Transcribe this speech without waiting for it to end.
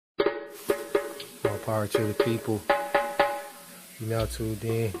All power to the people. You now tuned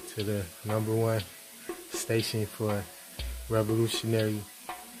in to the #1 station for revolutionary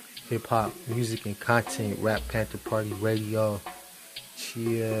hip-hop music and content, Rap Panther Party Radio.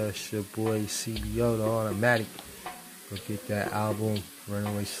 Chia, it's your boy Eseibio, the automatic. Go get that album,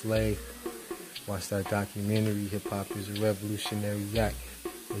 Runaway Slave. Watch that documentary, Hip Hop is a Revolutionary Act.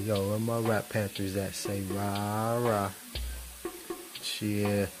 Hey, yo, where my Rap Panthers at? Say rah rah.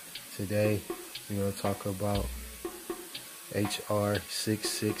 Chia, today we're going to talk about HR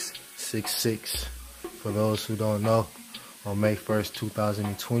 6666. For those who don't know, on May 1st,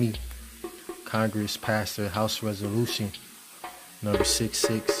 2020, Congress passed a House Resolution number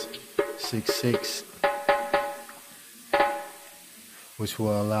 6666, which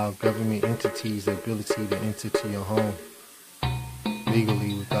will allow government entities the ability to enter to your home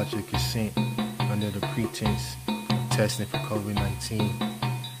legally without your consent under the pretense of testing for COVID-19.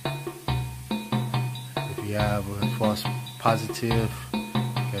 If you have a false positive,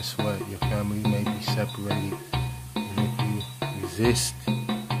 guess what? Your family may be separated. And if you resist,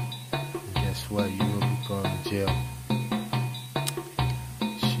 guess what? You will be going to jail.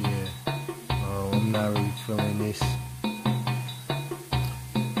 Shit. I'm not really feeling this. You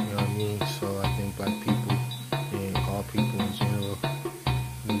know what I mean? So I think black people and all people in general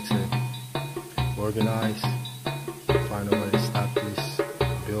need to organize, find a way to stop this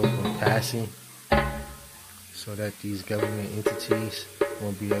bill from passing, so that these government entities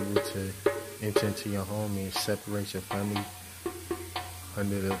won't be able to enter into your home and separate your family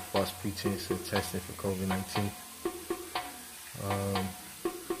under the false pretense of testing for COVID-19.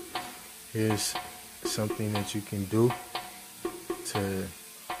 Here's something that you can do to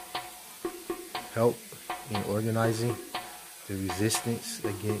help in organizing the resistance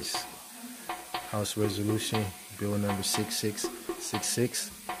against House Resolution Bill number 6666.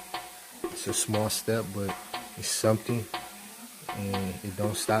 It's a small step, but it's something, and it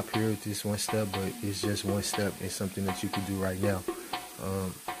don't stop here with this one step, but it's just one step. It's something that you can do right now.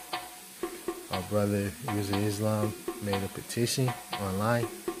 Our brother User Islam made a petition online,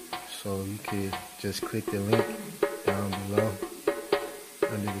 so you could just click the link down below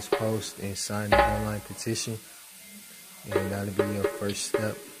under this post and sign the online petition, and that'll be your first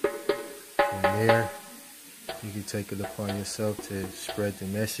step. From there, you can take it upon yourself to spread the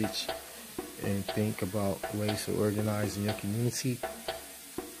message and think about ways to organize in your community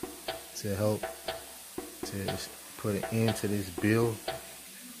to help to put an end to this bill,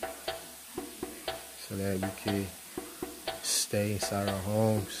 so that we can stay inside our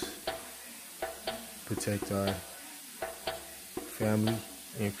homes, protect our family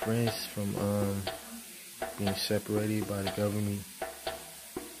and friends from being separated by the government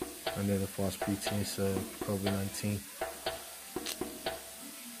under the false pretense of COVID-19.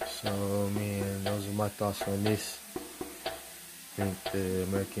 So, man, those are my thoughts on this. I think the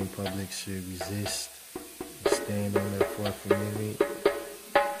American public should resist and stand on their Fourth Amendment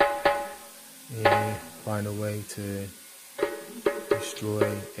and find a way to destroy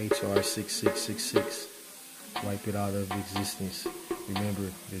HR 6666, wipe it out of existence.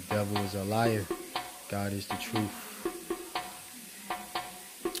 Remember, the devil is a liar, God is the truth.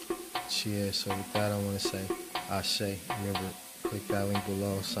 Cheers. So with that, I want to say, Ashe. Remember, click that link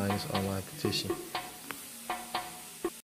below, sign this online petition.